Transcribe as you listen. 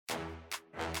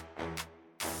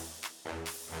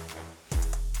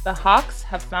the Hawks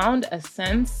have found a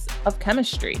sense of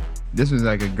chemistry. This was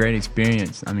like a great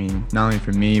experience. I mean, not only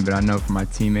for me, but I know for my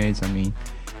teammates. I mean,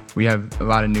 we have a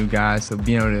lot of new guys, so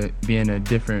being able to be in a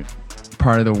different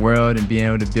part of the world and being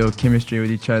able to build chemistry with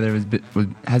each other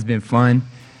has been fun.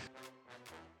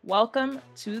 Welcome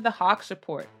to the Hawks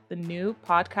Report, the new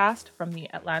podcast from the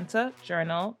Atlanta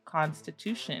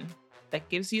Journal-Constitution that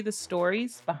gives you the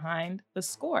stories behind the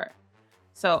score.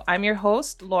 So I'm your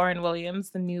host, Lauren Williams,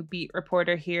 the new beat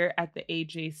reporter here at the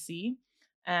AJC.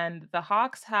 And the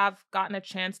Hawks have gotten a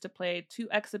chance to play 2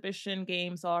 exhibition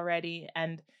games already,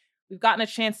 and we've gotten a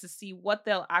chance to see what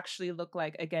they'll actually look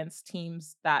like against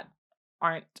teams that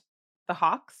aren't the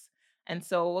Hawks. And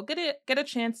so we'll get a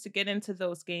chance to get into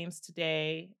those games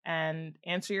today and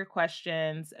answer your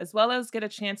questions, as well as get a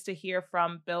chance to hear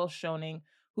from Bill Schoening,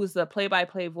 who's the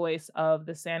play-by-play voice of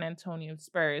the San Antonio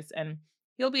Spurs. And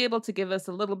he'll be able to give us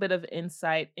a little bit of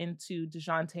insight into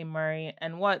DeJounte Murray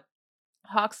and what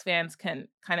Hawks fans can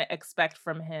kind of expect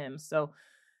from him. So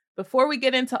before we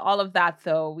get into all of that,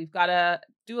 though, we've got to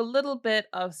do a little bit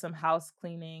of some house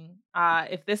cleaning.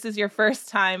 If this is your first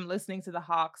time listening to the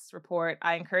Hawks Report,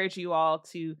 I encourage you all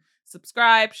to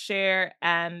subscribe, share,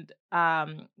 and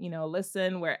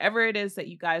listen wherever it is that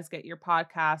you guys get your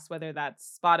podcasts, whether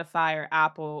that's Spotify or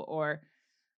Apple or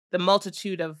the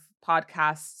multitude of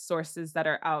podcast sources that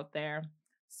are out there.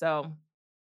 So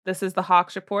this is the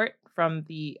Hawks Report from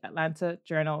the Atlanta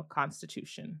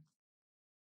Journal-Constitution.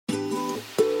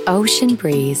 Ocean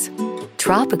breeze,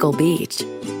 tropical beach,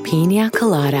 pina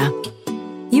colada.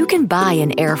 You can buy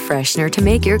an air freshener to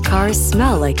make your car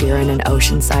smell like you're in an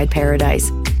oceanside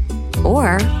paradise.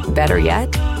 Or, better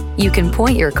yet, you can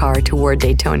point your car toward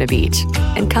Daytona Beach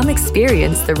and come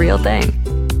experience the real thing.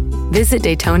 Visit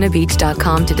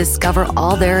DaytonaBeach.com to discover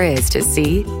all there is to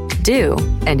see, do,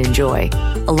 and enjoy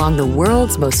along the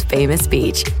world's most famous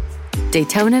beach.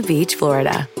 Daytona Beach,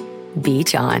 Florida.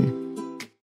 Beach on.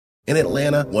 In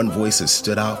Atlanta, one voice has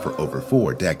stood out for over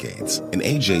 4 decades. An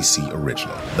AJC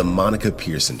original, The Monica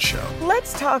Pearson Show.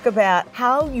 Let's talk about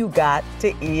how you got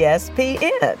to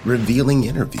ESPN. Revealing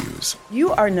interviews.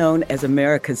 You are known as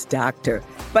America's doctor,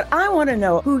 but I want to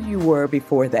know who you were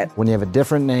before that. When you have a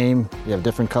different name, you have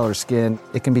different color skin,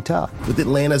 it can be tough. With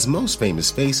Atlanta's most famous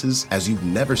faces as you've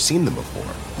never seen them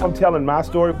before. I'm telling my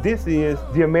story. This is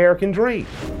the American dream.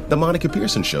 The Monica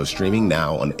Pearson Show, streaming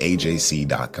now on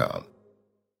AJC.com.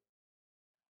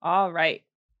 All right.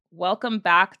 Welcome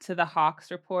back to the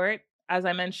Hawks Report. As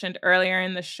I mentioned earlier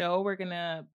in the show, we're going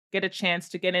to get a chance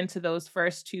to get into those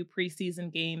first 2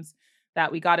 preseason games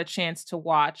that we got a chance to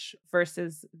watch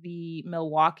versus the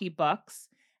Milwaukee Bucks.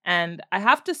 And I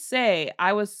have to say,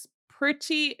 I was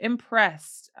pretty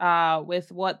impressed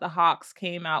with what the Hawks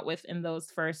came out with in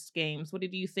those first games. What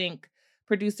did you think,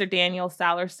 producer Daniel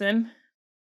Sallerson?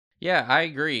 Yeah, I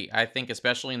agree. I think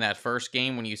especially in that first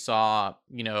game when you saw,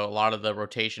 a lot of the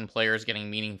rotation players getting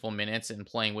meaningful minutes and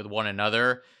playing with one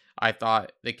another, I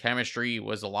thought the chemistry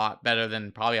was a lot better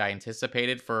than probably I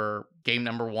anticipated for game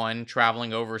number 1,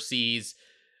 traveling overseas,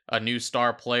 a new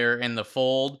star player in the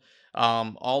fold.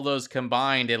 All those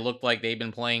combined, it looked like they've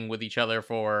been playing with each other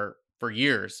for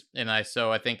years.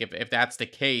 So I think if that's the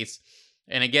case,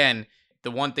 and again, the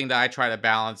one thing that I try to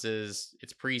balance is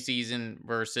it's preseason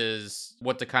versus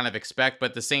what to kind of expect.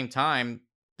 But at the same time,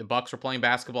 the Bucks were playing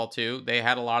basketball too. They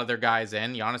had a lot of their guys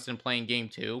in. Giannis didn't play in game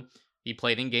 2. He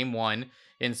played in game 1.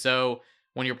 And so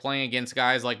when you're playing against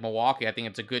guys like Milwaukee, I think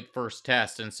it's a good first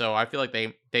test. And so I feel like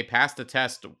they passed the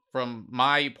test from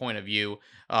my point of view.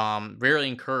 Really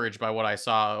encouraged by what I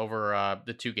saw over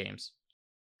the 2 games.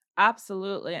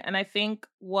 Absolutely. And I think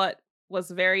what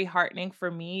was very heartening for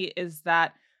me is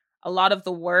that a lot of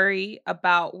the worry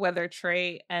about whether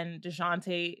Trey and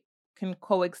DeJounte can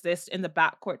coexist in the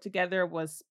backcourt together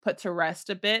was put to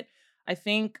rest a bit. I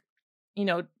think,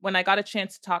 when I got a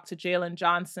chance to talk to Jalen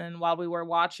Johnson while we were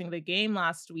watching the game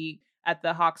last week at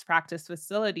the Hawks practice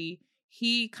facility,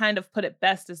 he kind of put it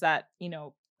best is that,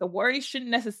 the worry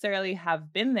shouldn't necessarily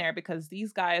have been there because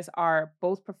these guys are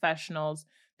both professionals.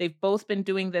 They've both been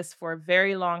doing this for a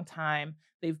very long time.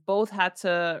 They've both had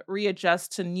to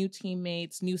readjust to new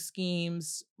teammates, new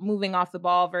schemes, moving off the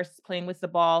ball versus playing with the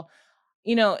ball.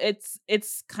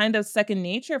 It's kind of second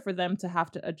nature for them to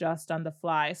have to adjust on the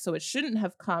fly. So it shouldn't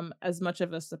have come as much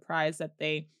of a surprise that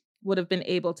they would have been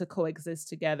able to coexist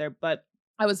together. But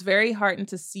I was very heartened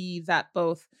to see that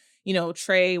both,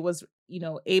 Trey was,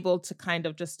 able to kind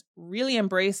of just really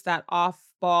embrace that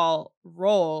off-ball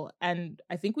role. And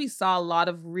I think we saw a lot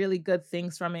of really good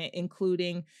things from it,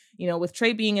 including, with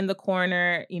Trey being in the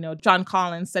corner, John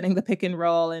Collins setting the pick and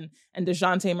roll and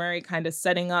DeJounte Murray kind of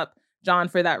setting up John,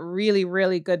 for that really,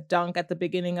 really good dunk at the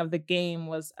beginning of the game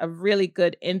was a really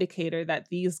good indicator that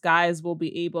these guys will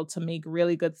be able to make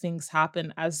really good things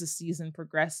happen as the season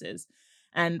progresses.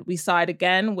 And we saw it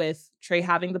again with Trey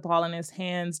having the ball in his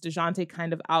hands, DeJounte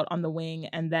kind of out on the wing,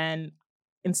 and then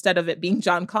instead of it being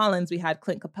John Collins, we had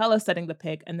Clint Capella setting the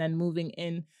pick and then moving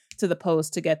in to the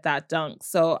post to get that dunk.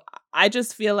 So I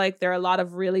just feel like there are a lot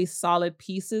of really solid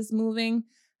pieces moving.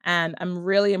 And I'm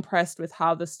really impressed with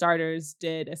how the starters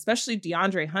did, especially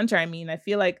DeAndre Hunter. I mean, I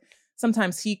feel like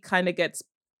sometimes he kind of gets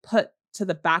put to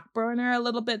the back burner a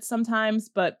little bit sometimes,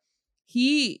 but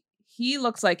he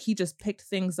looks like he just picked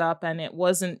things up and it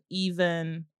wasn't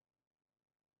even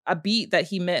a beat that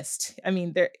he missed. I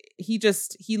mean,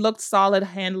 he looked solid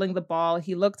handling the ball.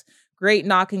 He looked great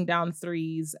knocking down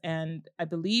threes. And I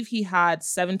believe he had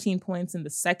 17 points in the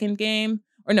second game,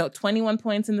 or no, 21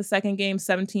 points in the second game,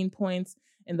 17 points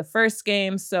in the first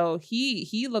game. So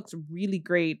he looked really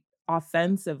great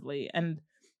offensively. And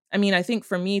I mean, I think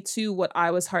for me too, what I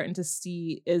was heartened to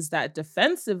see is that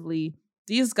defensively,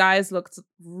 these guys looked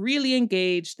really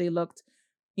engaged. They looked,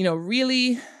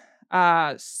 really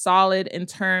solid in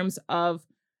terms of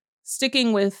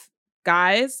sticking with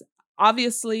guys.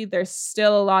 Obviously, there's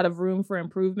still a lot of room for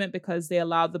improvement because they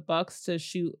allowed the Bucks to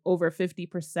shoot over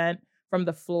 50% from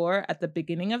the floor at the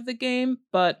beginning of the game.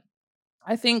 But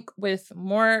I think with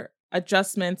more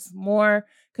adjustments, more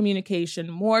communication,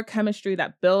 more chemistry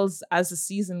that builds as the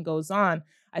season goes on,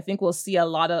 I think we'll see a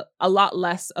lot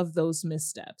less of those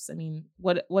missteps. I mean,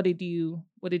 what did you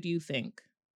think?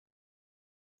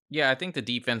 Yeah, I think the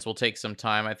defense will take some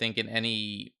time. I think in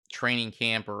any training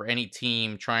camp or any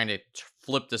team trying to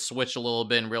flip the switch a little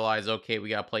bit and realize, okay, we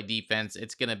got to play defense,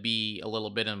 it's going to be a little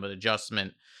bit of an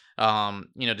adjustment.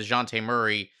 DeJounte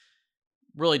Murray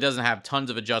really doesn't have tons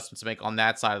of adjustments to make on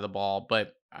that side of the ball,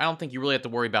 but I don't think you really have to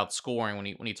worry about scoring when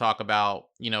you talk about,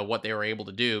 what they were able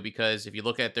to do, because if you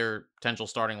look at their potential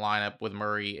starting lineup with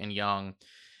Murray and Young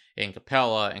and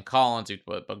Capella and Collins, you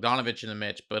put Bogdanovich in the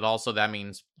mix, but also that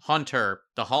means Hunter,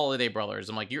 the Holiday brothers.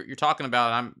 I'm like, you're talking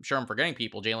about, I'm sure I'm forgetting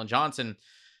people, Jalen Johnson.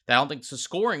 That I don't think the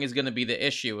scoring is going to be the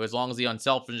issue as long as the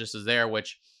unselfishness is there,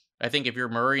 which I think if you're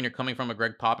Murray and you're coming from a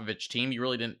Greg Popovich team, you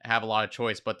really didn't have a lot of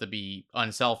choice but to be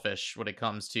unselfish when it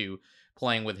comes to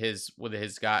playing with his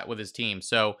team.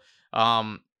 So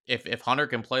if Hunter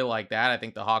can play like that, I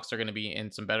think the Hawks are going to be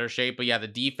in some better shape. But yeah, the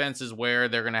defense is where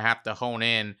they're going to have to hone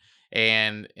in,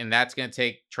 and that's going to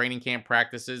take training camp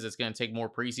practices. It's going to take more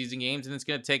preseason games, and it's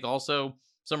going to take also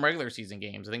some regular season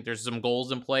games. I think there's some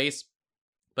goals in place,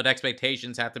 but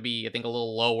expectations have to be, I think, a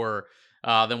little lower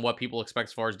than what people expect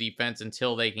as far as defense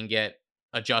until they can get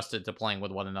adjusted to playing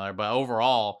with one another. But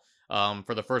overall,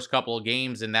 for the first couple of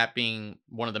games, and that being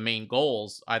one of the main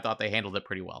goals, I thought they handled it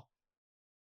pretty well.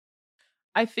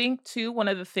 I think too, one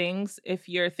of the things, if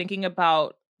you're thinking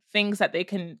about things that they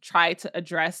can try to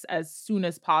address as soon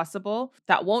as possible,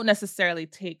 that won't necessarily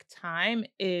take time,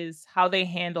 is how they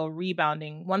handle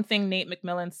rebounding. One thing Nate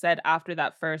McMillan said after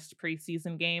that first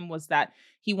preseason game was that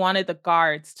he wanted the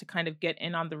guards to kind of get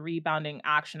in on the rebounding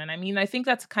action. And I mean, I think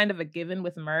that's kind of a given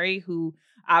with Murray, who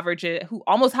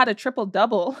almost had a triple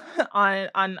double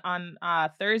on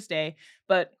Thursday,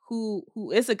 but who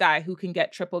is a guy who can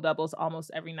get triple doubles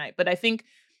almost every night. But I think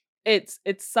it's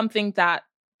something that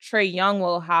Trae Young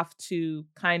will have to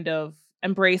kind of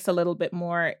embrace a little bit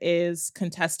more, is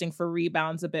contesting for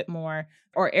rebounds a bit more,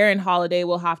 or Aaron Holiday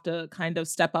will have to kind of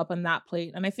step up on that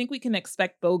plate. And I think we can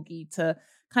expect Bogey to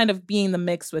kind of be in the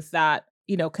mix with that,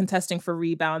 contesting for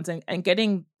rebounds and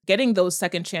getting those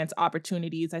second chance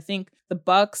opportunities. I think the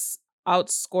Bucks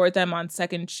outscored them on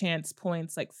second chance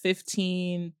points like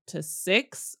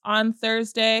 15-6 on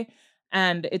Thursday.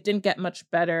 And it didn't get much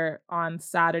better on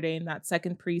Saturday in that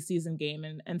second preseason game.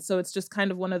 And so it's just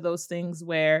kind of one of those things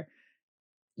where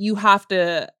you have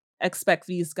to expect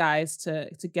these guys to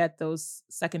get those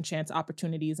second chance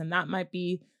opportunities. And that might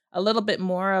be a little bit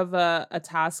more of a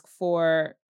task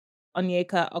for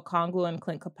Onyeka Okongwu and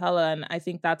Clint Capella. And I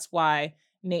think that's why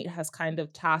Nate has kind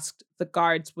of tasked the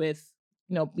guards with,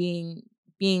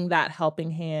 being that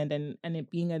helping hand and it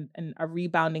being a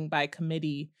rebounding by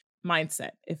committee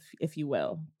mindset, if you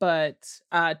will. But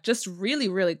just really,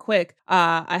 really quick,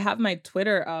 I have my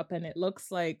Twitter up, and it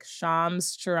looks like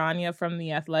Shams Charania from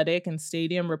The Athletic and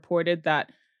Stadium reported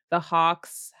that the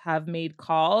Hawks have made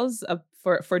calls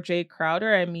for Jay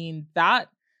Crowder. I mean,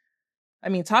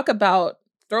 talk about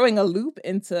throwing a loop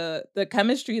into the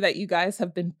chemistry that you guys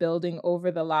have been building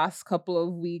over the last couple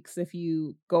of weeks. If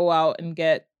you go out and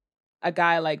get a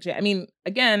guy like Jay, I mean,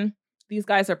 again, these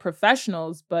guys are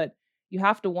professionals, but you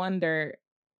have to wonder,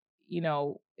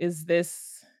 is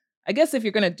this I guess if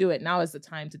you're going to do it, now is the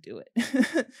time to do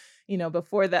it,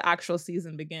 before the actual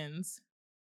season begins.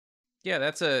 Yeah,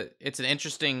 it's an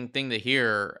interesting thing to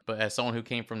hear, but as someone who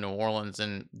came from New Orleans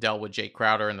and dealt with Jay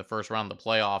Crowder in the first round of the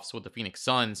playoffs with the Phoenix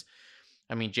Suns,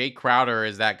 I mean, Jay Crowder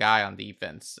is that guy on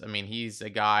defense. I mean, he's a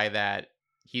guy that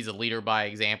he's a leader by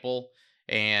example.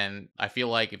 And I feel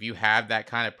like if you have that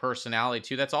kind of personality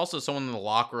too, that's also someone in the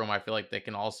locker room, I feel like that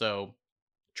can also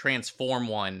transform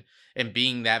one and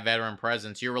being that veteran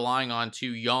presence. You're relying on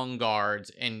two young guards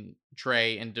and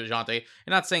Trey and DeJounte.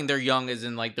 I'm not saying they're young as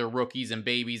in like they're rookies and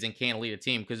babies and can't lead a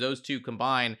team, because those two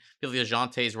combined, I feel like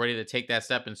DeJounte is ready to take that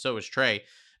step and so is Trey.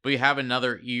 But you have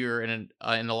another ear in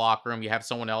the locker room. You have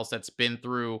someone else that's been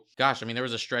through, gosh, I mean, there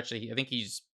was a stretch that I think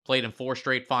he's played in 4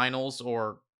 straight finals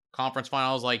or conference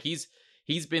finals. Like he's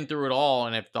been through it all.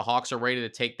 And if the Hawks are ready to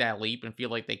take that leap and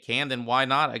feel like they can, then why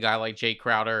not a guy like Jay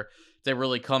Crowder to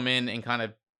really come in and kind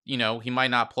of, he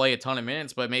might not play a ton of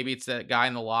minutes, but maybe it's that guy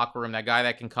in the locker room, that guy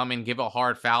that can come and give a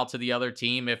hard foul to the other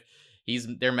team if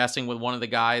they're messing with one of the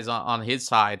guys on his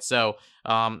side. So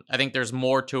I think there's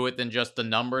more to it than just the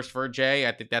numbers for Jay.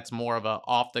 I think that's more of a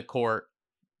off the court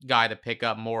guy to pick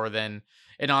up more than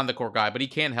an on the court guy, but he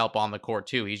can help on the court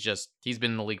too. He's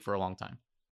been in the league for a long time.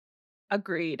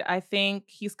 Agreed. I think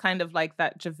he's kind of like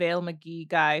that JaVale McGee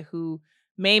guy who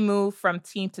may move from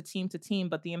team to team to team,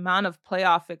 but the amount of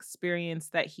playoff experience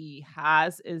that he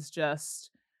has is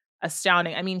just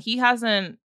astounding. I mean, he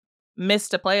hasn't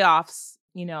missed a playoffs,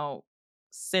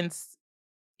 since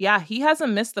he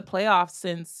hasn't missed the playoffs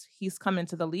since he's come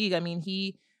into the league. I mean,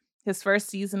 his first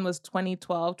season was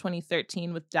 2012,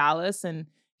 2013 with Dallas, and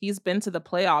he's been to the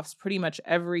playoffs pretty much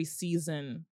every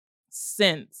season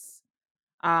since.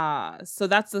 So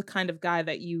that's the kind of guy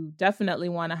that you definitely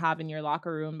want to have in your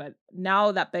locker room. But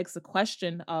now that begs the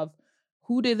question of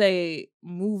who do they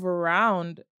move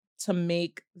around to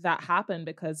make that happen?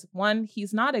 Because one,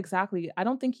 I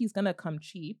don't think he's going to come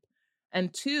cheap.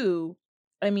 And two,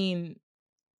 I mean,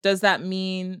 does that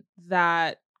mean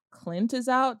that Clint is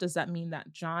out? Does that mean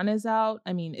that John is out?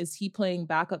 I mean, is he playing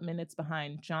backup minutes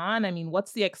behind John? I mean,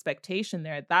 what's the expectation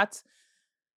there?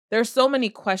 There's so many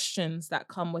questions that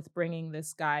come with bringing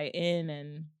this guy in.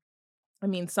 And I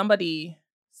mean, somebody's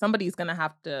going to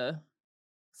have to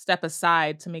step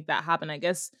aside to make that happen. I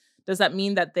guess, does that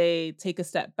mean that they take a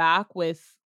step back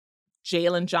with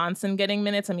Jalen Johnson getting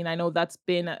minutes? I mean, I know that's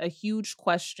been a huge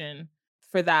question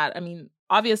for that. I mean,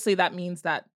 obviously that means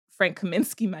that Frank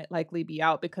Kaminsky might likely be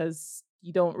out, because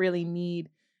you don't really need,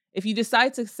 if you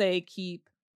decide to say keep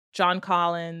John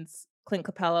Collins, Clint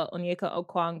Capella, Onyeka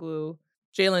Okongwu,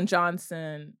 Jalen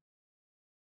Johnson,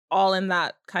 all in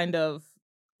that kind of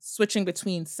switching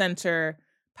between center,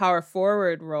 power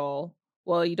forward role,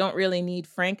 well, you don't really need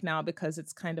Frank now because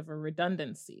it's kind of a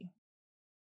redundancy.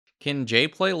 Can Jay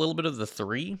play a little bit of the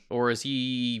 3, or is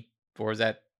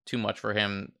that too much for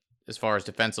him as far as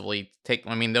defensively?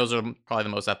 I mean, those are probably the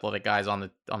most athletic guys on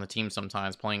the team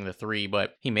sometimes playing the 3,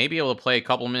 but he may be able to play a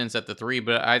couple minutes at the 3.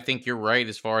 But I think you're right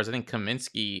as far as I think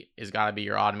Kaminsky has got to be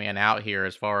your odd man out here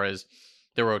as far as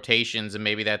the rotations, and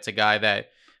maybe that's a guy that,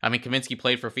 I mean, Kaminsky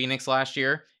played for Phoenix last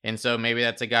year, and so maybe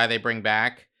that's a guy they bring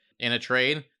back in a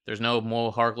trade. There's no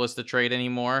Mo Harkless to trade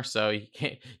anymore, so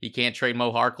you can't trade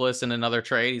Mo Harkless in another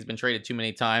trade. He's been traded too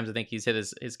many times. I think he's hit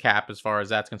his cap as far as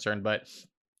that's concerned. But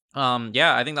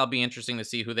I think that'll be interesting to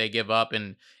see who they give up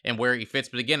and where he fits.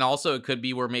 But again, also it could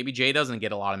be where maybe Jay doesn't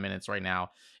get a lot of minutes right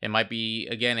now. It might be,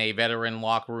 again, a veteran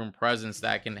locker room presence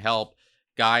that can help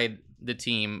guide the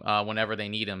team whenever they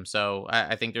need him. So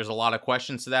I think there's a lot of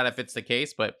questions to that if it's the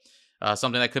case, but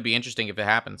something that could be interesting if it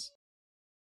happens.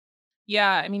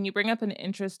 Yeah, I mean, you bring up an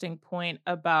interesting point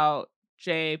about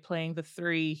Jay playing the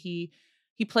 3. He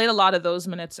played a lot of those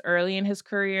minutes early in his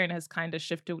career and has kind of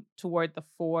shifted toward the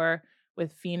 4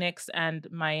 with Phoenix and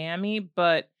Miami.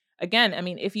 But again, I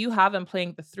mean, if you have him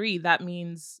playing the 3, that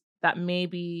means that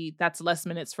maybe that's less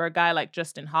minutes for a guy like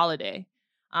Justin Holiday.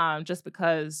 Just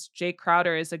because Jay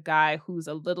Crowder is a guy who's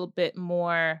a little bit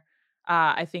more,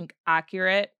 I think,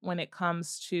 accurate when it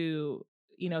comes to,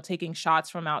 taking shots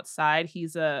from outside.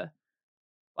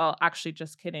 Actually,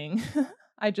 just kidding.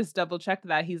 I just double checked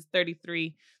that. He's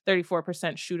 34%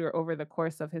 shooter over the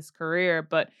course of his career,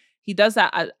 but he does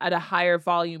that at a higher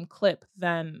volume clip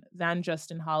than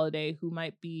Justin Holiday, who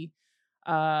might be,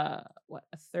 a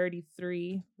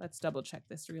 33. Let's double check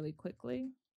this really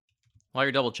quickly. While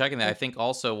you're double checking that, I think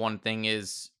also one thing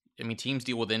is, I mean, teams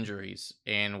deal with injuries,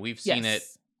 and we've seen it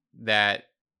that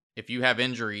if you have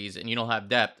injuries and you don't have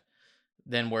depth,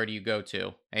 then where do you go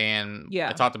to? And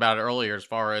I talked about it earlier as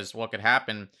far as what could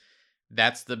happen.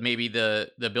 That's maybe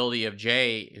the ability of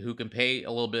Jay, who can play a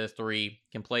little bit of 3,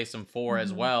 can play some 4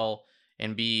 as well.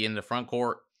 and be in the front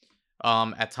court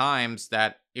at times,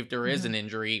 that if there is an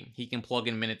injury, he can plug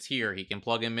in minutes here, he can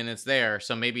plug in minutes there.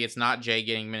 So maybe it's not Jay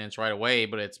getting minutes right away,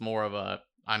 but it's more of a,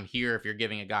 I'm here if you're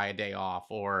giving a guy a day off,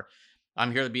 or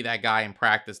I'm here to be that guy in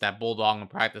practice, that bulldog in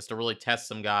practice to really test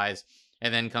some guys.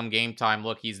 And then come game time,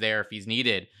 look, he's there if he's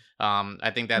needed.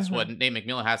 I think that's what Nate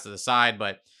McMillan has to decide.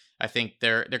 But I think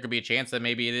there could be a chance that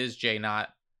maybe it is Jay not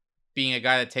being a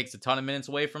guy that takes a ton of minutes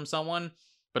away from someone,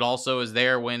 but also is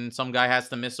there when some guy has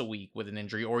to miss a week with an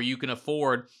injury, or you can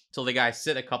afford till the guy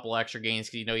sit a couple extra games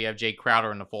because you know you have Jay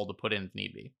Crowder in the fold to put in if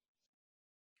need be.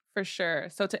 For sure.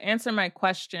 So to answer my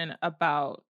question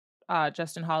about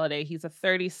Justin Holiday, he's a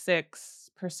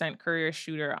 36% career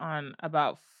shooter on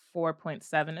about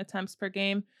 4.7 attempts per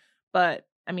game. But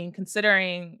I mean,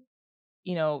 considering,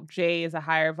 Jay is a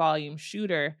higher volume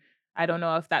shooter, I don't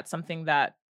know if that's something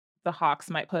that the Hawks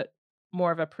might put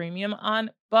more of a premium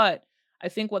on. But I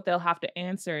think what they'll have to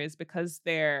answer is, because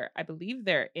I believe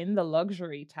they're in the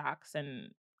luxury tax, and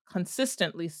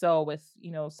consistently so, with,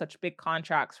 such big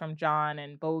contracts from John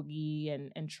and Bogey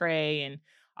and Trey, and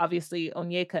obviously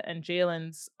Onyeka and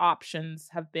Jalen's options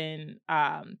have been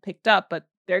picked up, but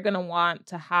they're going to want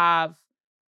to have,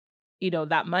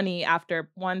 that money after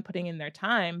one putting in their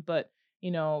time, but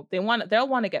they'll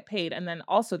want to get paid. And then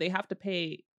also they have to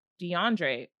pay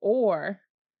DeAndre, or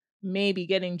maybe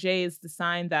getting Jay is the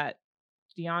sign that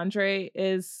DeAndre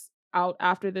is out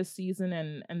after this season,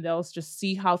 and they'll just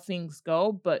see how things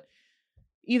go. But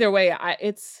either way,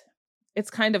 it's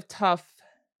kind of tough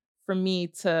for me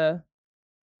to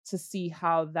see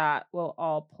how that will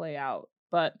all play out.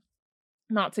 But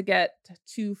not to get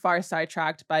too far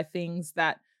sidetracked by things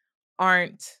that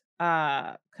aren't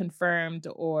confirmed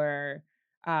or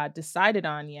decided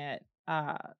on yet.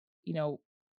 You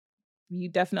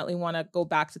definitely want to go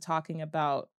back to talking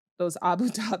about those Abu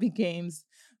Dhabi games.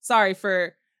 Sorry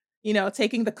for,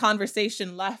 taking the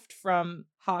conversation left from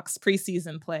Hawks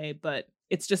preseason play, but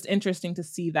it's just interesting to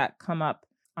see that come up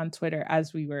on Twitter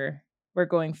as we're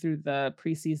going through the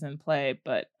preseason play.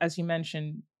 But as you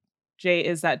mentioned, Jay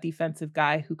is that defensive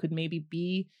guy who could maybe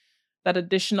be that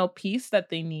additional piece that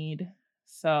they need.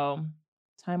 So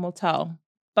time will tell.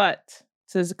 But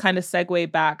to kind of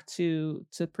segue back to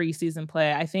preseason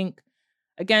play, I think,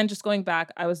 again, just going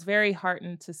back, I was very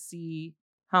heartened to see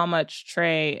how much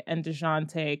Trey and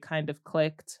DeJounte kind of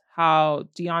clicked, how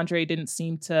DeAndre didn't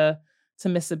seem to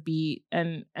miss a beat.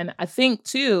 And I think,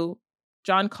 too,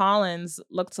 John Collins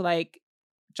looked like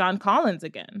John Collins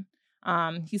again.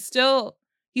 I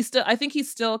think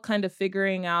he's still kind of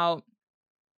figuring out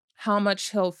how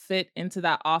much he'll fit into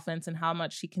that offense and how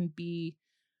much he can be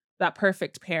that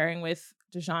perfect pairing with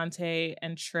DeJounte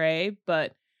and Trey.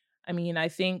 But I mean, I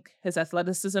think his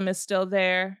athleticism is still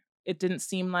there. It didn't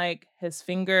seem like his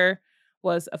finger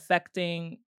was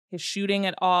affecting his shooting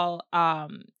at all. I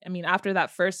mean, after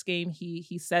that first game,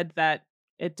 he said that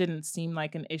it didn't seem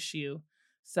like an issue.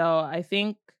 So I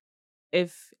think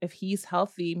if he's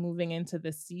healthy moving into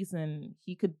this season,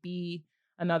 he could be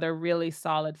another really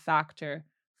solid factor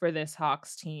for this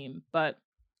Hawks team. But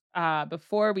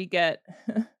before we get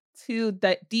too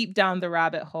deep down the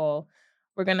rabbit hole,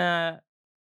 we're gonna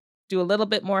do a little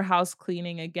bit more house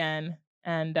cleaning again.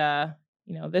 And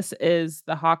this is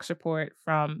the Hawks Report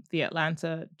from the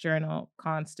Atlanta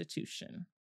Journal-Constitution.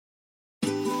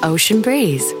 Ocean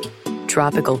breeze,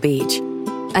 tropical beach.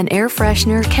 An air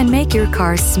freshener can make your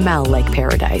car smell like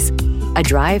paradise. A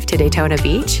drive to Daytona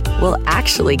Beach will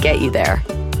actually get you there.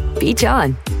 Beach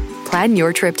on. Plan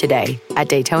your trip today at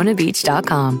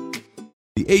DaytonaBeach.com.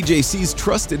 The AJC's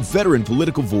trusted veteran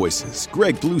political voices,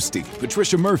 Greg Bluestein,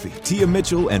 Patricia Murphy, Tia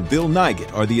Mitchell, and Bill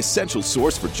Nygut, are the essential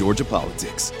source for Georgia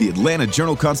politics. The Atlanta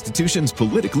Journal-Constitution's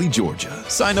Politically Georgia.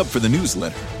 Sign up for the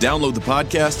newsletter, download the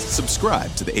podcast,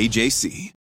 subscribe to the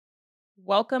AJC.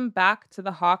 Welcome back to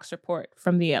the Hawks Report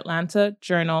from the Atlanta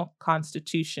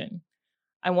Journal-Constitution.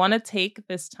 I want to take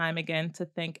this time again to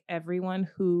thank everyone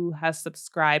who has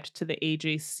subscribed to the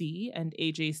AJC and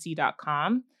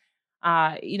AJC.com.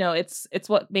 It's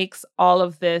what makes all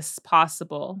of this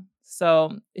possible.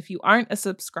 So if you aren't a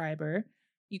subscriber,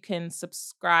 you can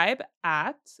subscribe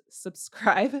at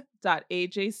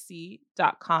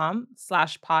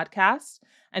subscribe.ajc.com/podcast.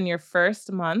 And your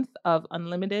first month of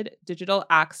unlimited digital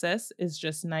access is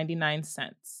just 99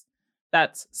 cents.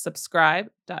 That's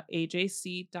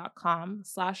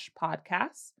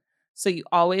subscribe.ajc.com/podcast. So you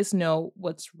always know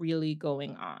what's really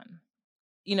going on.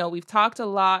 We've talked a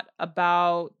lot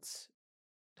about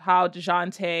how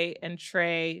DeJounte and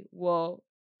Trey will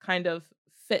kind of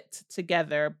fit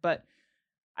together, but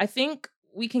I think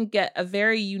we can get a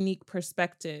very unique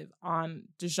perspective on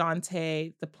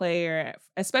DeJounte, the player,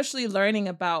 especially learning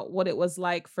about what it was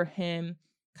like for him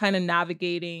kind of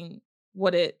navigating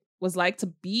what it was like to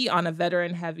be on a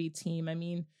veteran heavy team. I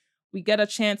mean, we got a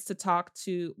chance to talk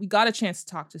to, Bill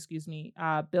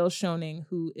Schoening,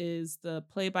 who is the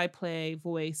play-by-play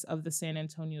voice of the San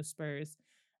Antonio Spurs.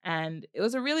 And it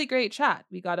was a really great chat.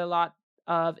 We got a lot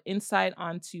of insight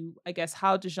onto, I guess,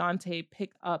 how DeJounte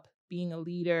picked up being a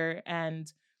leader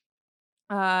and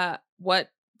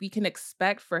what we can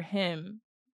expect for him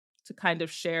to kind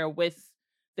of share with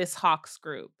this Hawks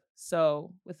group.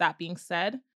 So with that being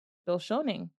said, Bill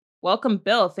Schoening. Welcome,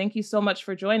 Bill. Thank you so much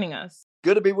for joining us.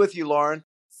 Good to be with you, Lauren.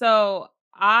 So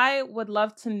I would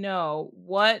love to know,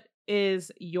 what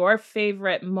is your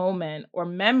favorite moment or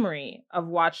memory of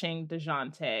watching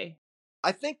DeJounte?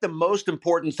 I think the most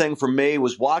important thing for me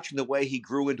was watching the way he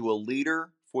grew into a leader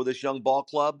for this young ball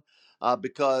club.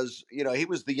 Because, he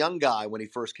was the young guy when he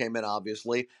first came in,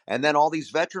 obviously. And then all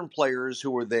these veteran players who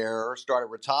were there started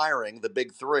retiring, the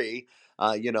big three,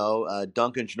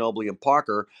 Duncan, Ginobili, and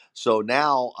Parker. So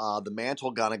now the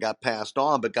mantle kind of got passed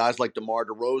on. But guys like DeMar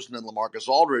DeRozan and LaMarcus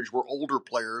Aldridge were older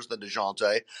players than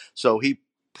DeJounte. So he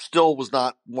still was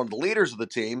not one of the leaders of the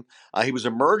team. He was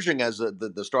emerging as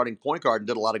the starting point guard and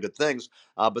did a lot of good things.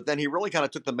 But then he really kind of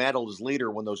took the mantle as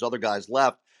leader when those other guys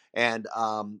left. And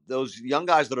those young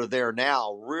guys that are there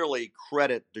now really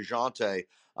credit DeJounte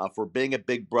for being a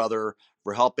big brother,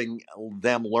 for helping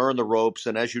them learn the ropes.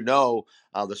 And as you know,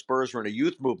 the Spurs are in a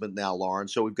youth movement now, Lauren.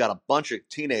 So we've got a bunch of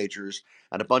teenagers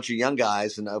and a bunch of young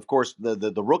guys. And, of course,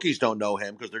 the rookies don't know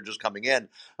him because they're just coming in.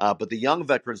 But the young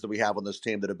veterans that we have on this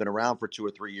team that have been around for 2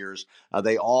 or 3 years,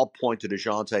 they all point to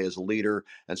DeJounte as a leader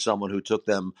and someone who took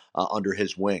them under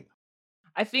his wing.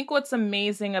 I think what's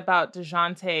amazing about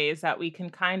DeJounte is that we can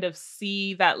kind of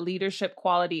see that leadership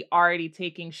quality already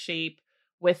taking shape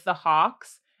with the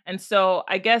Hawks. And so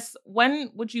I guess,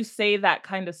 when would you say that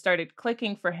kind of started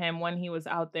clicking for him when he was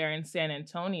out there in San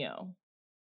Antonio?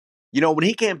 When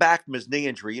he came back from his knee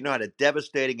injury, had a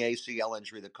devastating ACL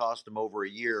injury that cost him over a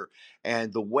year.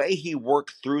 And the way he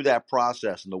worked through that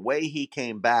process and the way he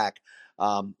came back,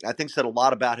 I think said a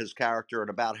lot about his character and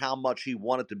about how much he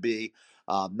wanted to be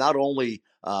not only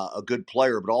a good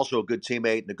player, but also a good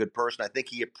teammate and a good person. I think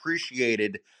he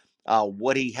appreciated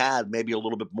what he had maybe a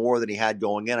little bit more than he had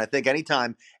going in. I think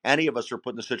anytime any of us are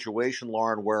put in a situation,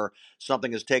 Lauren, where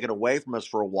something is taken away from us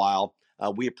for a while,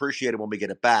 we appreciate it when we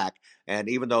get it back. And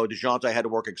even though DeJounte had to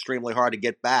work extremely hard to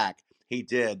get back, he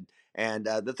did. And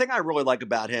the thing I really like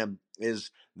about him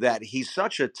is that he's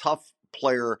such a tough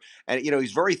player, and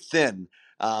he's very thin,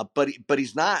 but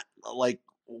he's not like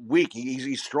weak.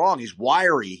 He's strong. He's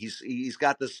wiry. He's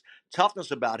got this toughness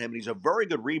about him, and he's a very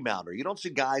good rebounder. You don't see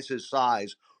guys his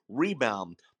size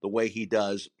rebound the way he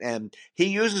does, and he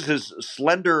uses his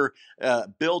slender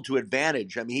build to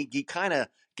advantage. I mean, he kind of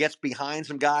gets behind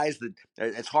some guys that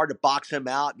it's hard to box him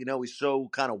out. He's so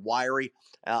kind of wiry,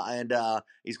 and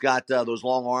he's got those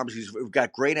long arms. He's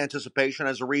got great anticipation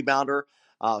as a rebounder.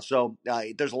 So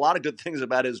there's a lot of good things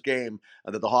about his game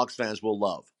that the Hawks fans will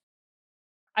love.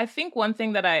 I think one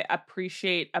thing that I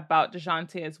appreciate about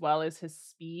DeJounte as well is his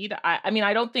speed. I mean,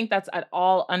 I don't think that's at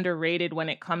all underrated when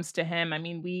it comes to him. I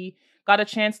mean, we got a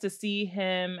chance to see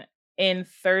him in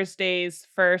Thursday's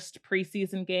first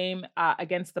preseason game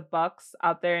against the Bucks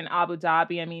out there in Abu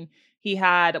Dhabi. I mean, he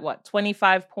had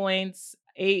 25 points,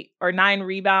 8 or 9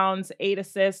 rebounds, 8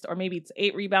 assists, or maybe it's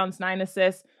 8 rebounds, 9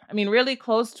 assists. I mean, really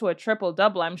close to a triple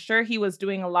double. I'm sure he was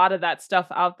doing a lot of that stuff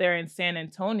out there in San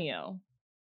Antonio.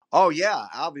 Oh, yeah,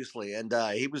 obviously. And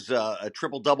he was a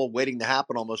triple-double waiting to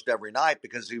happen almost every night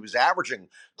because he was averaging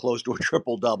close to a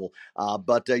triple-double.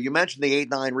 But you mentioned the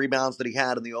 8-9 rebounds that he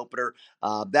had in the opener.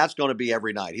 That's going to be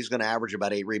every night. He's going to average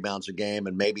about 8 rebounds a game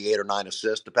and maybe 8 or 9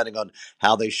 assists, depending on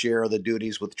how they share the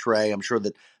duties with Trey. I'm sure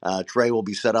that Trey will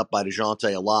be set up by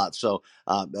DeJounte a lot. So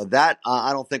that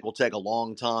I don't think will take a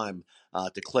long time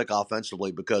to click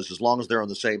offensively, because as long as they're on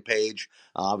the same page,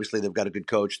 obviously they've got a good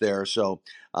coach there, so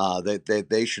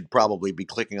they should probably be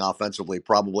clicking offensively.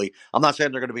 Probably, I'm not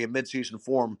saying they're going to be in midseason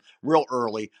form real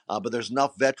early, but there's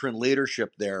enough veteran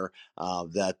leadership there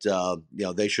that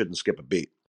they shouldn't skip a beat.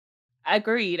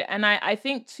 Agreed, and I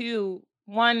think too.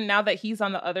 One, now that he's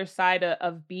on the other side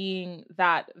of being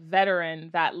that veteran,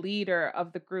 that leader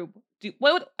of the group,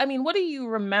 what do you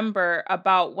remember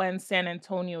about when San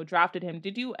Antonio drafted him?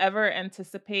 Did you ever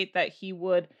anticipate that he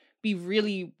would be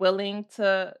really willing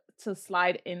to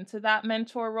slide into that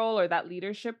mentor role or that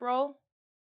leadership role?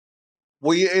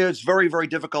 Well, it's very, very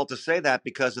difficult to say that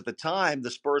because at the time,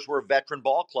 the Spurs were a veteran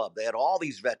ball club. They had all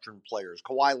these veteran players.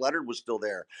 Kawhi Leonard was still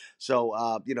there. So,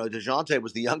 DeJounte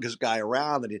was the youngest guy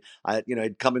around. And,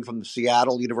 he'd coming from the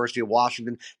Seattle, University of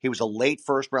Washington. He was a late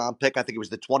first-round pick. I think he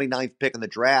was the 29th pick in the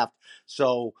draft.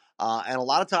 So, and a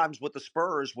lot of times with the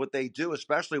Spurs, what they do,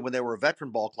 especially when they were a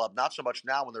veteran ball club, not so much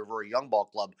now when they're a very young ball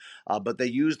club, but they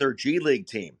use their G League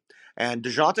team. And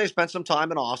DeJounte spent some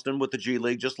time in Austin with the G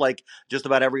League, just like just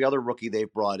about every other rookie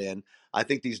they've brought in. I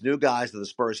think these new guys that the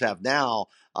Spurs have now,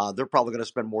 they're probably going to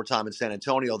spend more time in San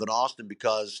Antonio than Austin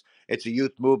because it's a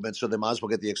youth movement, so they might as well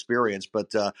get the experience.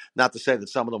 But not to say that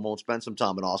some of them won't spend some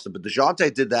time in Austin. But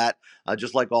DeJounte did that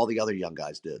just like all the other young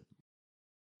guys did.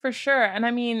 For sure. And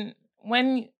I mean,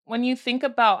 when you think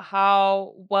about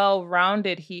how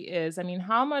well-rounded he is, I mean,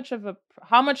 how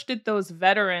much did those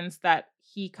veterans that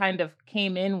he kind of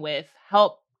came in with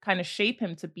help kind of shape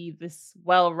him to be this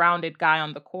well-rounded guy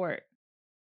on the court?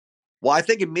 Well, I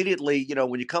think immediately,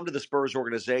 when you come to the Spurs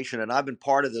organization, and I've been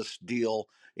part of this deal,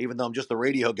 even though I'm just the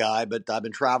radio guy, but I've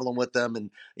been traveling with them and,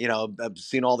 I've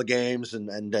seen all the games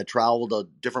and traveled to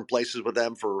different places with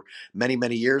them for many,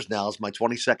 many years now. It's my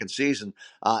 22nd season.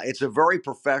 It's a very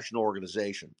professional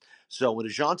organization. So when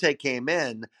DeJounte came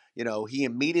in, he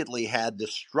immediately had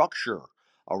this structure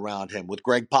around him with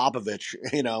Greg Popovich,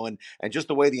 and just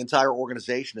the way the entire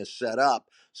organization is set up.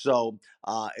 So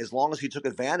as long as he took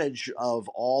advantage of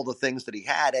all the things that he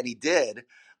had, and he did,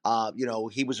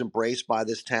 he was embraced by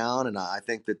this town. And I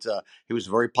think that he was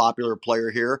a very popular player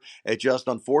here. It just,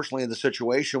 unfortunately, in the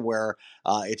situation where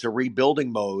it's a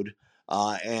rebuilding mode,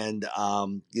 right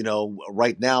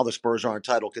now the Spurs aren't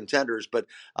title contenders, but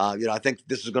I think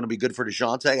this is going to be good for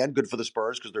DeJounte and good for the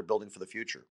Spurs because they're building for the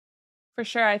future. For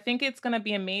sure. I think it's going to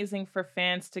be amazing for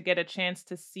fans to get a chance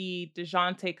to see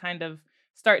DeJounte kind of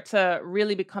start to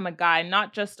really become a guy,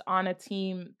 not just on a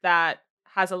team that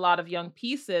has a lot of young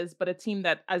pieces, but a team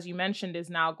that, as you mentioned, is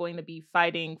now going to be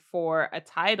fighting for a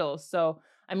title. So,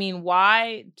 I mean,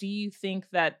 why do you think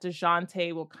that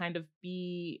DeJounte will kind of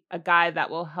be a guy that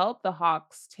will help the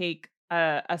Hawks take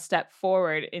a step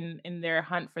forward in their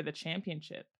hunt for the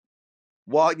championship?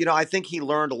 Well, I think he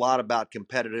learned a lot about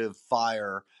competitive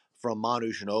fire from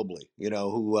Manu Ginobili,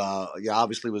 who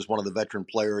obviously was one of the veteran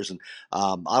players. And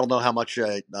I don't know how much,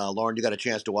 Lauren, you got a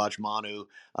chance to watch Manu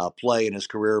play in his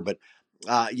career, but,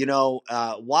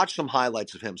 watch some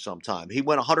highlights of him sometime. He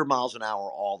went 100 miles an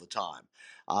hour all the time.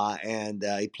 And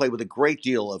he played with a great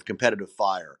deal of competitive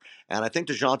fire. And I think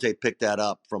DeJounte picked that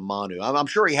up from Manu. I'm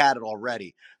sure he had it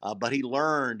already, but he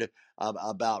learned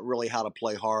about really how to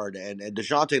play hard. And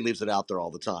DeJounte leaves it out there all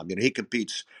the time. He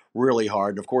competes really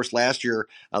hard. And, of course, last year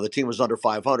the team was under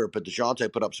 500, but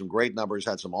DeJounte put up some great numbers,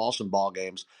 had some awesome ball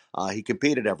games. He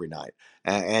competed every night.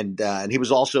 And he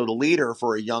was also the leader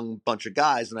for a young bunch of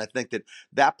guys. And I think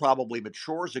that probably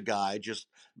matures a guy just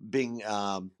being,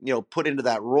 put into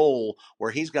that role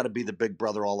where he's got to be the big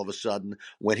brother all of a sudden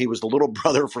when he was the little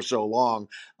brother for so long.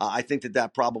 I think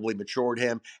that probably matured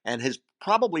him and has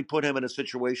probably put him in a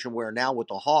situation where now with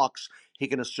the Hawks, he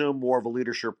can assume more of a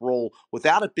leadership role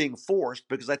without it being forced,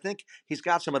 because I think he's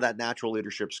got some of that natural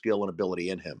leadership skill and ability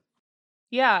in him.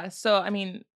 Yeah. So, I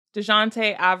mean,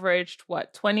 DeJounte averaged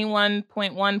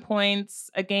 21.1 points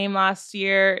a game last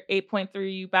year, 8.3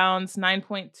 rebounds,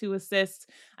 9.2 assists.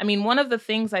 I mean, one of the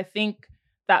things I think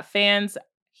that fans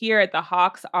here at the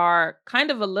Hawks are kind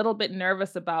of a little bit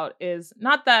nervous about is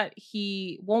not that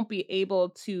he won't be able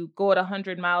to go at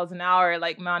 100 miles an hour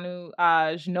like Manu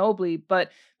Ginobili, but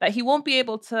that he won't be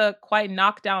able to quite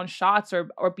knock down shots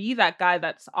or be that guy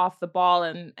that's off the ball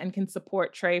and can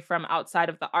support Trey from outside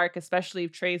of the arc, especially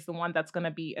if Trey's the one that's going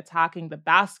to be attacking the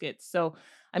basket. So,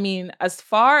 I mean, as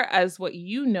far as what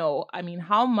I mean,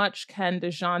 how much can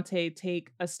DeJounte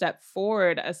take a step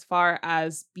forward as far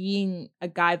as being a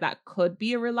guy that could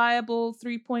be a reliable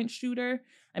three-point shooter?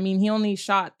 I mean, he only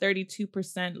shot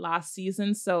 32% last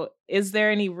season. So is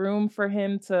there any room for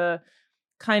him to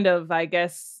kind of, I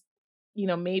guess,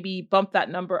 maybe bump that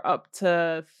number up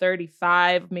to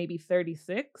 35, maybe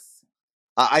 36?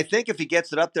 I think if he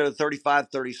gets it up there to 35,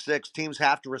 36, teams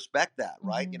have to respect that,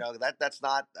 right? Mm-hmm. That's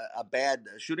not a bad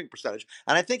shooting percentage.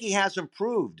 And I think he has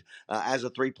improved as a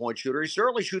three-point shooter. He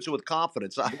certainly shoots it with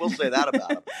confidence. I will say that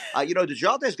about him.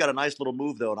 DeJounte's got a nice little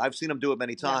move, though, and I've seen him do it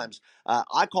many times. Yeah.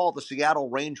 I call it the Seattle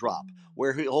raindrop,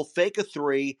 where he'll fake a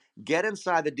three, get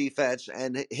inside the defense,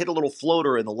 and hit a little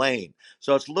floater in the lane.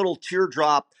 So it's a little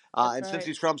teardrop. And right. Since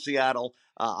he's from Seattle,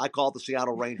 I call it the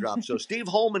Seattle raindrop. So Steve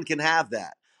Holman can have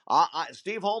that.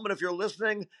 Steve Holman, if you're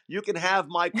listening, you can have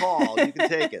my call. You can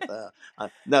take it.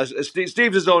 No, Steve's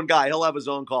his own guy. He'll have his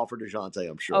own call for DeJounte,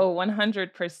 I'm sure. Oh,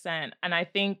 100%. And I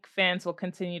think fans will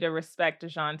continue to respect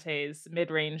DeJounte's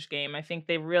mid-range game. I think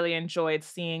they really enjoyed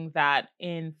seeing that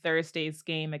in Thursday's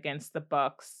game against the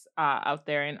Bucks out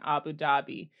there in Abu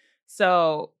Dhabi.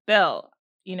 So, Bill,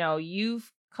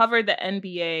 you've covered the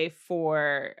NBA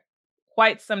for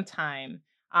quite some time.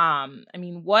 I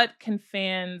mean, what can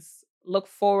fans look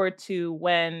forward to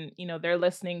when, they're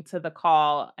listening to the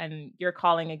call and you're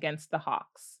calling against the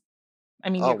Hawks? I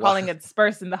mean, Oh, you're wow. calling it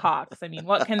Spurs and the Hawks. I mean,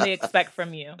 what can they expect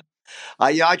from you?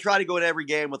 Yeah, I try to go to every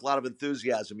game with a lot of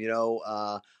enthusiasm.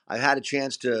 I had a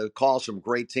chance to call some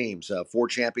great teams, 4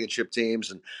 championship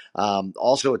teams, and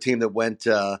also a team that went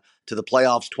to the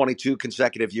playoffs 22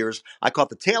 consecutive years. I caught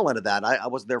the tail end of that. I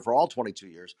wasn't there for all 22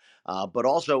 years, but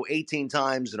also 18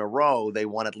 times in a row they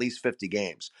won at least 50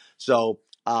 games. So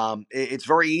it's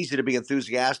very easy to be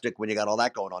enthusiastic when you got all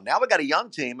that going on. Now we got a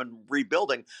young team and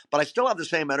rebuilding, but I still have the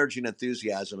same energy and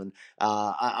enthusiasm. And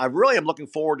I really am looking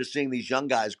forward to seeing these young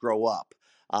guys grow up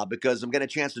because I'm getting a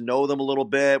chance to know them a little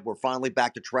bit. We're finally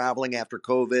back to traveling after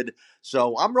COVID.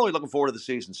 So I'm really looking forward to the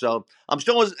season. So I'm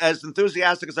still as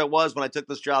enthusiastic as I was when I took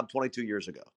this job 22 years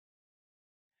ago.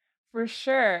 For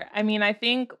sure. I mean, I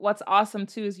think what's awesome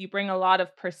too is you bring a lot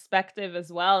of perspective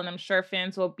as well, and I'm sure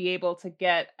fans will be able to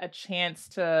get a chance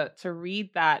to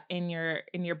read that in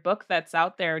your book that's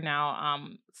out there now.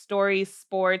 Stories,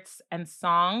 sports, and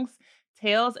songs,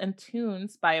 tales and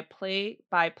tunes by a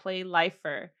play-by-play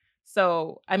lifer.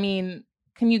 So, I mean,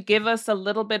 can you give us a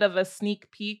little bit of a sneak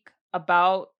peek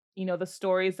about the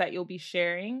stories that you'll be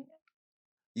sharing?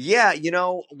 Yeah,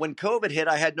 when COVID hit,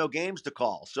 I had no games to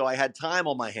call. So I had time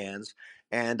on my hands.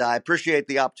 And I appreciate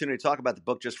the opportunity to talk about the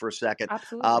book just for a second.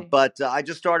 Absolutely. But I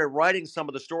just started writing some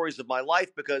of the stories of my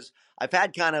life because I've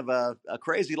had kind of a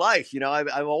crazy life.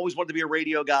 I've always wanted to be a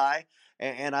radio guy,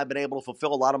 and I've been able to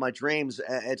fulfill a lot of my dreams.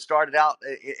 It started out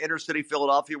in inner city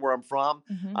Philadelphia, where I'm from.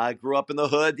 Mhm. I grew up in the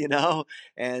hood,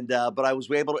 and but I was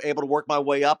able to work my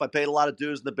way up. I paid a lot of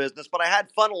dues in the business, but I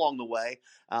had fun along the way.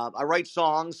 I write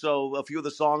songs, so a few of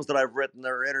the songs that I've written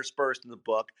are interspersed in the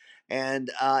book.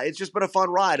 And it's just been a fun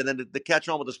ride. And then to catch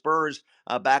on with the Spurs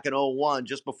back in 2001,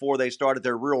 just before they started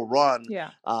their real run,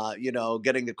 Yeah.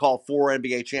 getting to call 4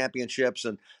 NBA championships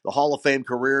and the Hall of Fame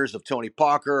careers of Tony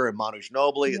Parker and Manu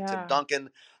Ginobili and Tim Yeah. Duncan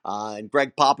and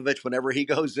Greg Popovich whenever he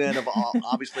goes in.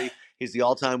 Obviously, he's the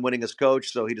all-time winningest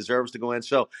coach, so he deserves to go in.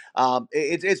 So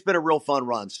it's been a real fun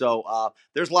run. So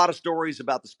there's a lot of stories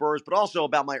about the Spurs, but also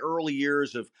about my early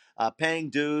years of paying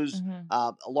dues.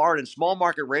 Mhm. Lauren, in small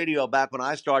market radio back when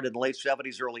I started in the late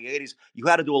 70s, early 80s, you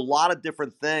had to do a lot of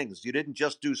different things. You didn't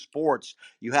just do sports.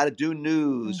 You had to do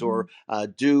news or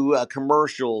do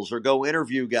commercials or go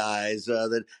interview guys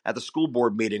that at the school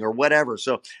board meeting or whatever.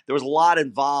 So there was a lot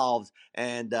involved.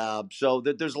 And so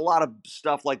there's a lot of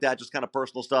stuff like that, just kind of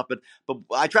personal stuff. But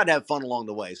I tried to have fun along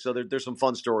the way. So there's some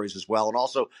fun stories as well. And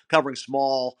also covering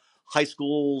small high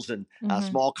schools and Mhm.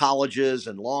 small colleges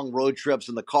and long road trips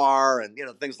in the car and,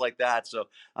 things like that. So,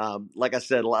 like I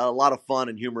said, a lot of fun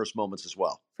and humorous moments as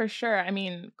well. For sure. I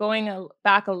mean, going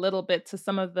back a little bit to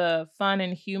some of the fun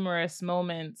and humorous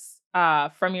moments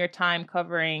from your time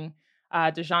covering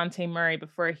DeJounte Murray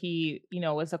before he,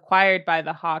 was acquired by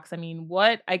the Hawks. I mean,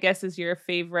 what I guess is your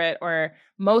favorite or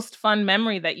most fun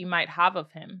memory that you might have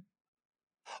of him?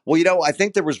 Well, I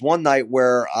think there was one night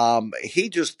where he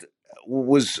just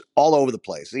was all over the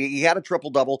place. He had a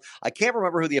triple double. I can't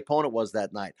remember who the opponent was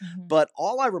that night, Mhm. but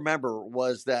all I remember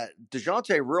was that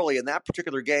DeJounte really in that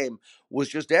particular game was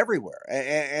just everywhere.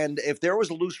 And if there was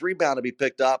a loose rebound to be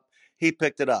picked up, he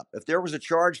picked it up. If there was a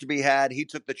charge to be had, he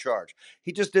took the charge.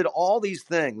 He just did all these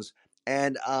things.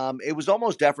 And it was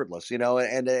almost effortless, and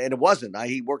it wasn't.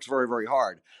 He works very, very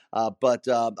hard. But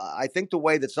I think the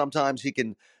way that sometimes he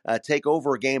can take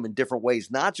over a game in different ways,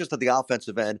 not just at the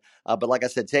offensive end, but like I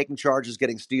said, taking charges,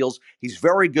 getting steals. He's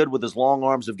very good with his long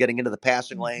arms of getting into the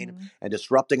passing lane Mhm. and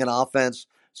disrupting an offense.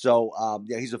 So,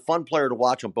 he's a fun player to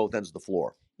watch on both ends of the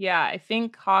floor. Yeah, I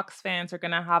think Hawks fans are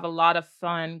going to have a lot of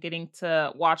fun getting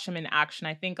to watch him in action.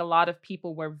 I think a lot of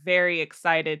people were very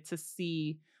excited to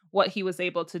see what he was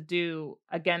able to do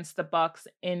against the Bucks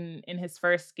in his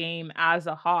first game as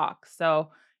a Hawk. So,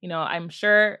 I'm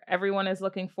sure everyone is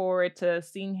looking forward to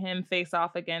seeing him face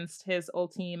off against his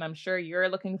old team. I'm sure you're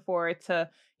looking forward to,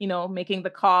 making the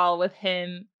call with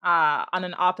him on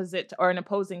an opposite or an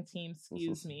opposing team,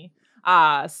 excuse me.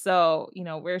 So,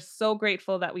 we're so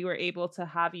grateful that we were able to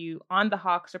have you on the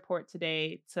Hawks Report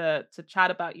today to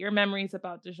chat about your memories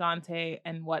about DeJounte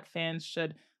and what fans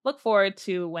should look forward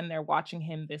to when they're watching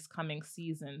him this coming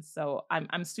season. So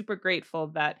I'm super grateful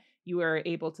that you were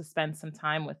able to spend some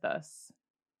time with us.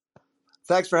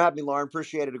 Thanks for having me, Lauren.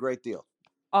 Appreciate it a great deal.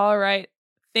 All right.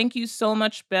 Thank you so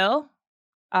much, Bill.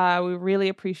 We really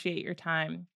appreciate your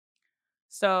time.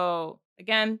 So,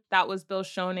 again, that was Bill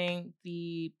Schoening,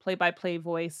 the play by play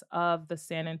voice of the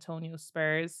San Antonio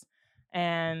Spurs.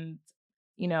 And,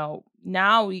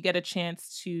 now we get a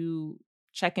chance to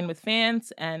check in with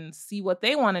fans and see what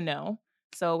they want to know.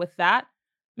 So, with that,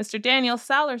 Mr. Daniel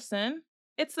Salerson,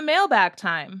 it's the mailbag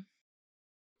time.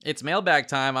 It's mailbag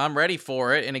time. I'm ready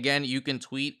for it. And again, you can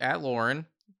tweet at Lauren,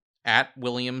 at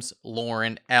Williams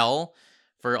Lauren L,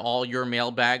 for all your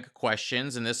mailbag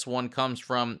questions. And this one comes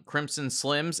from Crimson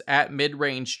Slims at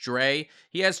Midrange Dre.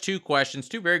 He has two questions,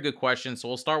 two very good questions. So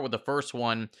we'll start with the first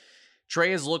one.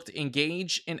 Trae has looked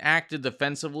engaged and active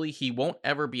defensively. He won't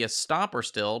ever be a stopper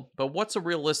still, but what's a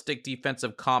realistic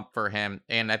defensive comp for him?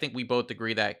 And I think we both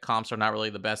agree that comps are not really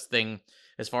the best thing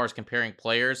as far as comparing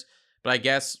players. But I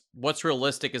guess what's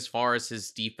realistic as far as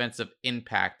his defensive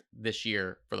impact this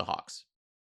year for the Hawks?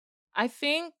 I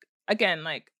think, again,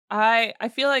 I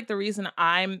feel like the reason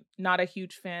I'm not a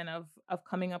huge fan of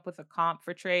coming up with a comp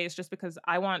for Trae is just because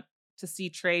I want to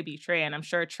see Trae be Trae, and I'm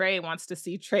sure Trae wants to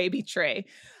see Trae be Trae.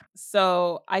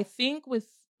 So I think with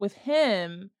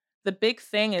him, the big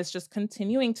thing is just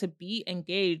continuing to be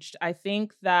engaged. I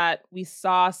think that we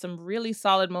saw some really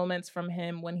solid moments from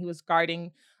him when he was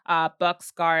guarding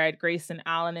Bucks guard Grayson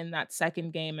Allen in that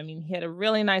second game. I mean, he had a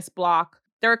really nice block.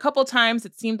 There were a couple times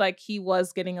it seemed like he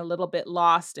was getting a little bit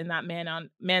lost in that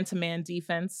man-to-man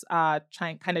defense,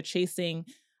 chasing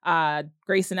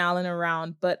Grayson Allen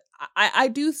around. But I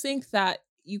do think that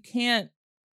you can't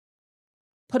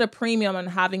put a premium on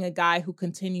having a guy who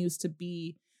continues to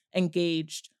be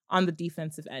engaged on the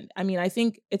defensive end. I mean, I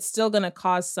think it's still going to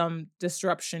cause some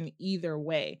disruption either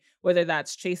way, whether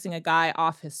that's chasing a guy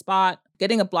off his spot,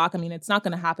 getting a block. I mean, it's not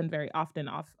going to happen very often,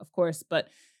 of course, but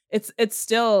it's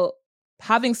still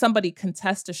having somebody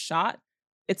contest a shot.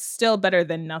 It's still better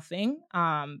than nothing,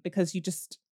 because you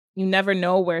never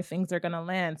know where things are going to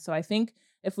land. So I think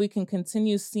if we can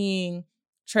continue seeing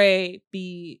Trae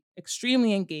be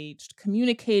extremely engaged,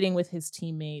 communicating with his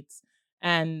teammates,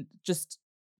 and just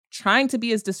trying to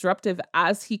be as disruptive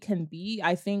as he can be,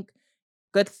 I think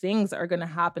good things are going to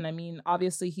happen. I mean,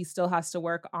 obviously, he still has to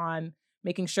work on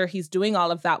making sure he's doing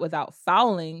all of that without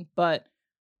fouling, but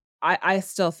I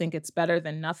still think it's better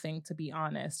than nothing, to be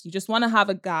honest. You just want to have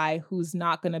a guy who's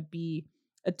not going to be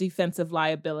a defensive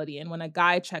liability. And when a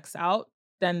guy checks out,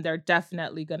 then they're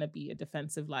definitely going to be a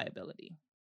defensive liability.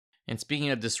 And speaking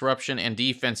of disruption and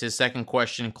defense, his second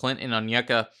question, Clint and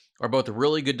Onyeka are both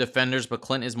really good defenders, but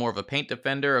Clint is more of a paint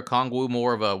defender, Okongwu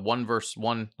more of a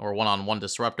 1-versus-1 or one-on-one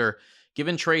disruptor.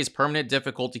 Given Trae's permanent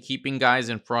difficulty keeping guys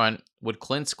in front, would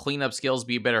Clint's cleanup skills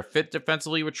be a better fit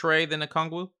defensively with Trae than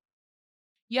Okongwu?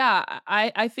 Yeah,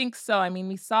 I think so. I mean,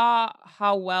 we saw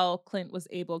how well Clint was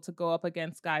able to go up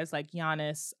against guys like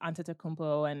Giannis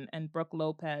Antetokounmpo and Brook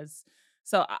Lopez.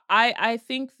 So I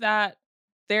think that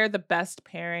they're the best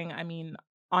pairing. I mean,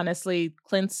 honestly,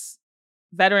 Clint's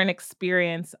veteran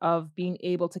experience of being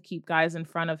able to keep guys in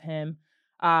front of him,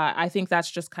 I think that's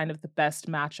just kind of the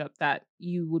best matchup that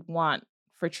you would want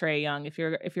for Trae Young if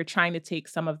you're trying to take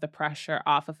some of the pressure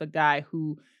off of a guy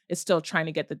who is still trying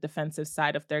to get the defensive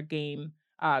side of their game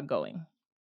going.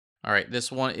 All right,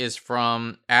 this one is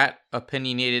from at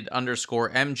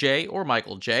opinionated_MJ or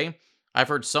Michael J. I've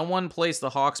heard someone place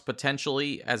the Hawks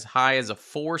potentially as high as a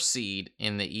 4 seed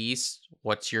in the East.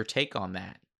 What's your take on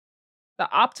that?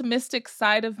 The optimistic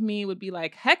side of me would be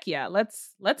like, heck yeah,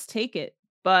 let's take it.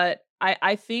 But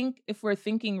I think if we're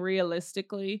thinking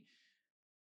realistically,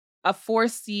 a 4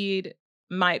 seed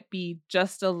might be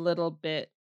just a little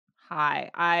bit high.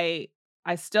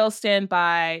 I still stand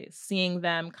by seeing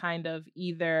them kind of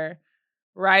either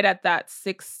right at that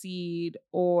 6 seed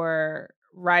or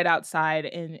right outside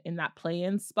in that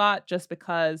play-in spot, just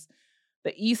because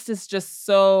the East is just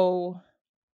so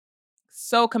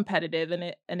competitive,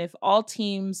 and if all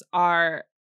teams are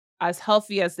as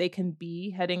healthy as they can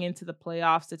be heading into the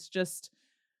playoffs,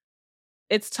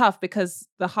 it's tough because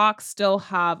the Hawks still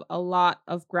have a lot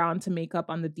of ground to make up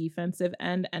on the defensive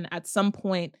end, and at some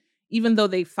point, even though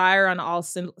they fire on all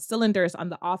cylinders on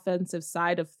the offensive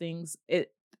side of things,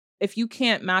 if you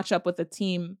can't match up with a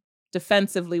team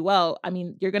defensively well, I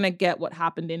mean, you're going to get what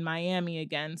happened in Miami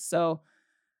again. So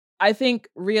I think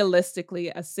realistically,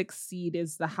 a 6 seed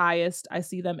is the highest. I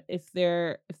see them if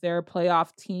they're a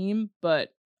playoff team,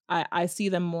 but I see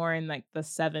them more in like the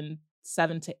 7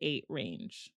 to 8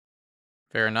 range.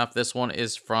 Fair enough. This one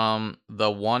is from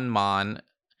the One Mon,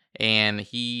 and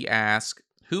he asks,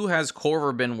 who has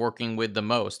Korver been working with the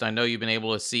most? I know you've been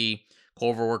able to see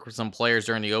Korver work with some players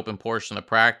during the open portion of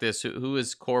practice. Who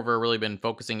has Korver really been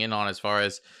focusing in on as far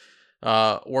as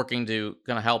working to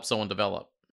kind of help someone develop?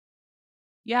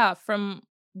 Yeah, from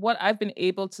what I've been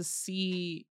able to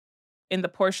see in the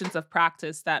portions of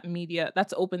practice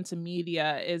that's open to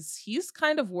media, is he's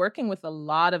kind of working with a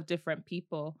lot of different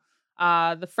people.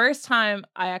 The first time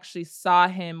I actually saw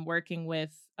him working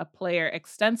with a player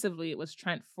extensively, it was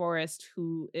Trent Forrest,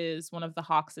 who is one of the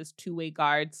Hawks' two-way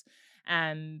guards.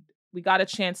 And we got a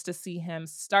chance to see him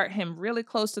start him really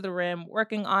close to the rim,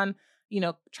 working on,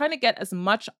 trying to get as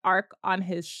much arc on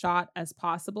his shot as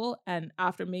possible. And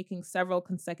after making several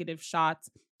consecutive shots,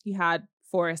 he had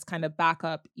Forrest kind of back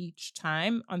up each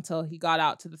time until he got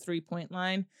out to the 3-point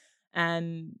line.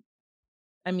 And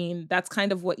I mean, that's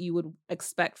kind of what you would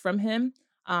expect from him.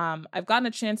 I've gotten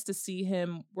a chance to see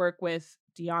him work with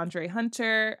DeAndre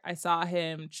Hunter. I saw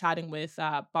him chatting with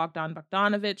Bogdan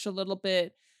Bogdanovic a little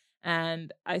bit.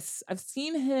 And I've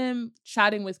seen him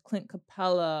chatting with Clint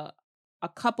Capella a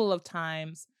couple of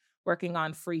times working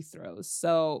on free throws.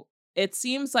 So it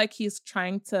seems like he's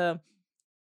trying to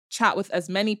chat with as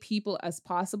many people as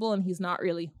possible, and he's not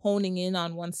really honing in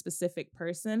on one specific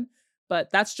person.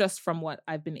 But that's just from what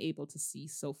I've been able to see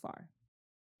so far.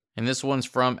 And this one's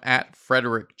from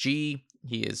 @Frederick G.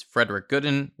 He is Frederick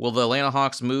Gooden. Will the Atlanta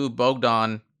Hawks move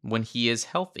Bogdan when he is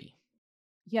healthy?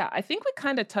 Yeah, I think we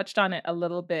kind of touched on it a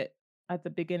little bit at the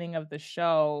beginning of the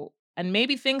show. And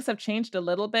maybe things have changed a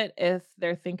little bit if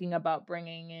they're thinking about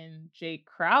bringing in Jay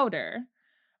Crowder.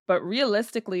 But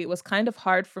realistically, it was kind of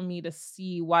hard for me to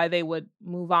see why they would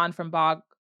move on from Bogdan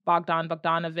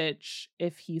Bogdanovic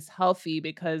if he's healthy,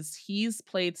 because he's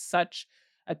played such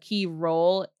a key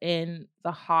role in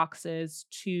the Hawks'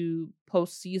 two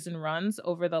postseason runs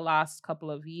over the last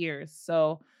couple of years.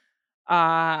 So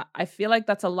I feel like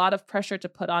that's a lot of pressure to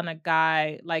put on a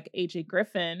guy like AJ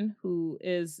Griffin, who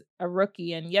is a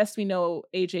rookie. And yes, we know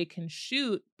AJ can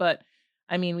shoot, but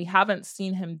I mean, we haven't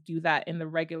seen him do that in the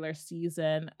regular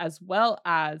season, as well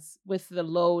as with the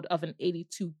load of an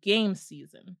 82-game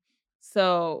season.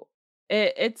 So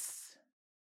it's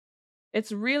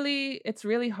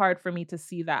really hard for me to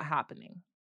see that happening.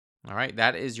 All right,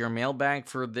 that is your mailbag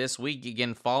for this week.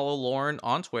 Again, follow Lauren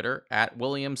on Twitter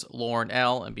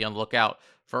 @WilliamsLaurenL and be on the lookout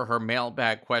for her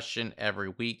mailbag question every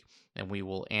week. And she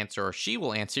will answer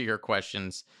your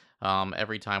questions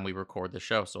every time we record the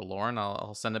show. So Lauren,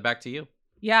 I'll send it back to you.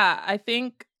 Yeah, I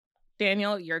think,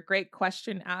 Daniel, you're a great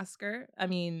question asker. I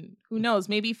mean, who knows?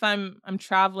 Maybe if I'm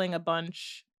traveling a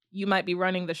bunch, you might be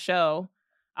running the show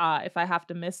if I have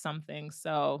to miss something.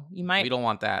 So you might. We don't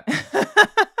want that.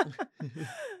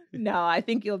 No, I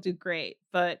think you'll do great.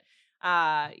 But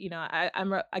I'm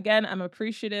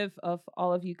appreciative of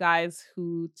all of you guys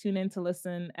who tune in to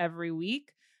listen every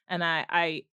week. And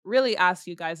I really ask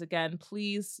you guys again,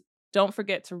 please don't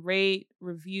forget to rate,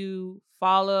 review,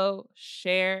 follow,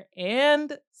 share,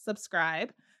 and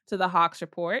subscribe to the Hawks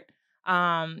Report.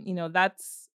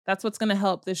 That's what's going to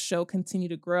help this show continue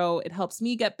to grow. It helps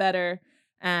me get better.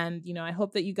 And, I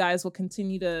hope that you guys will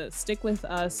continue to stick with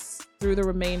us through the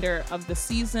remainder of the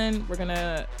season. We're going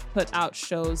to put out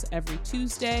shows every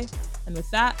Tuesday. And with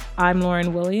that, I'm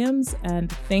Lauren Williams,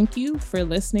 and thank you for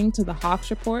listening to the Hawks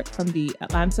Report from the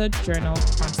Atlanta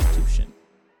Journal-Constitution.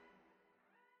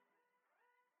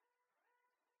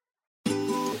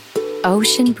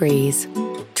 Ocean breeze,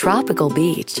 tropical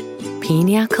beach,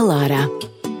 pina colada.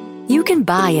 You can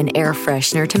buy an air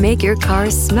freshener to make your car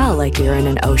smell like you're in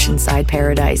an oceanside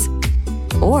paradise.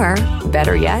 Or,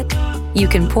 better yet, you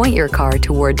can point your car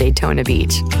toward Daytona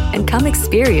Beach and come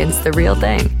experience the real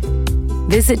thing.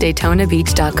 Visit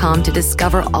DaytonaBeach.com to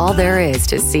discover all there is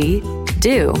to see,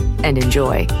 do, and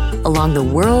enjoy along the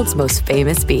world's most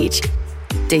famous beach.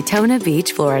 Daytona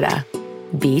Beach, Florida.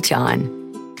 Beach on.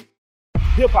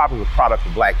 Hip-hop is a product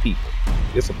of black people.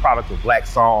 It's a product of black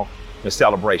song and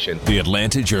celebration. The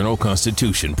Atlanta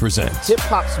Journal-Constitution presents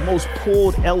hip-hop's most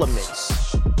pulled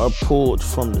elements are pulled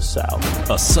from the South.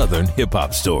 A Southern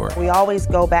hip-hop story. We always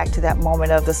go back to that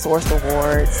moment of the Source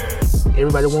Awards.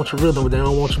 Everybody wants your rhythm, but they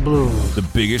don't want your blues. The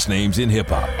biggest names in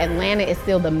hip-hop. Atlanta is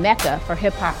still the mecca for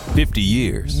hip-hop. 50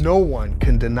 years. No one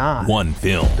can deny one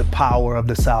film. The power of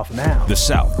the South now. The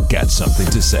South got something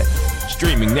to say.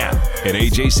 Streaming now at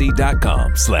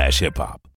AJC.com/hiphop.